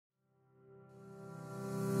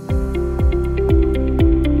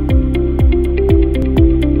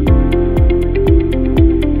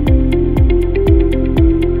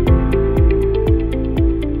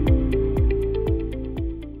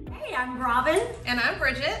Lynn. And I'm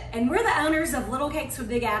Bridget. And we're the owners of Little Cakes with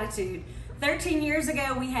Big Attitude. 13 years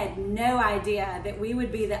ago, we had no idea that we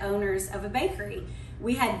would be the owners of a bakery.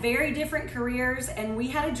 We had very different careers, and we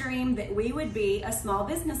had a dream that we would be a small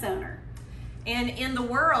business owner. And in the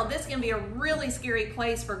world, this can be a really scary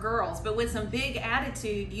place for girls, but with some big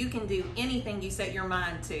attitude, you can do anything you set your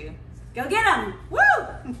mind to. Go get them! Woo!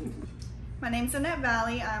 My name's Annette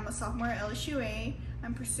Valley. I'm a sophomore at LSUA.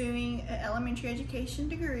 I'm pursuing an elementary education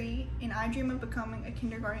degree, and I dream of becoming a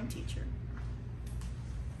kindergarten teacher.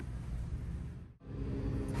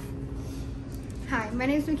 Hi, my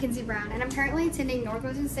name is Mackenzie Brown, and I'm currently attending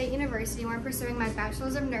Northwestern State University where I'm pursuing my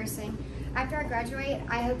Bachelor's of Nursing. After I graduate,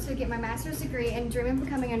 I hope to get my master's degree and dream of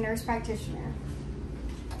becoming a nurse practitioner.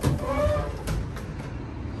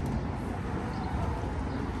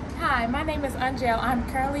 Hi, my name is Angel. I'm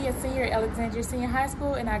currently a senior at Alexandria Senior High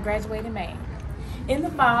School, and I graduate in May. In the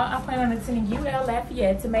fall, I plan on attending UL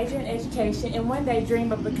Lafayette to major in education and one day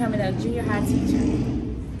dream of becoming a junior high teacher.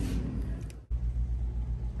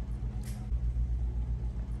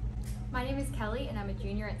 My name is Kelly, and I'm a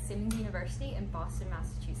junior at Simmons University in Boston,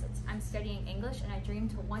 Massachusetts. I'm studying English, and I dream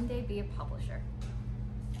to one day be a publisher.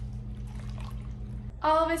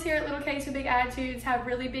 All of us here at Little Cakes with Big Attitudes have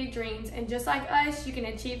really big dreams, and just like us, you can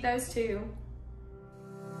achieve those too.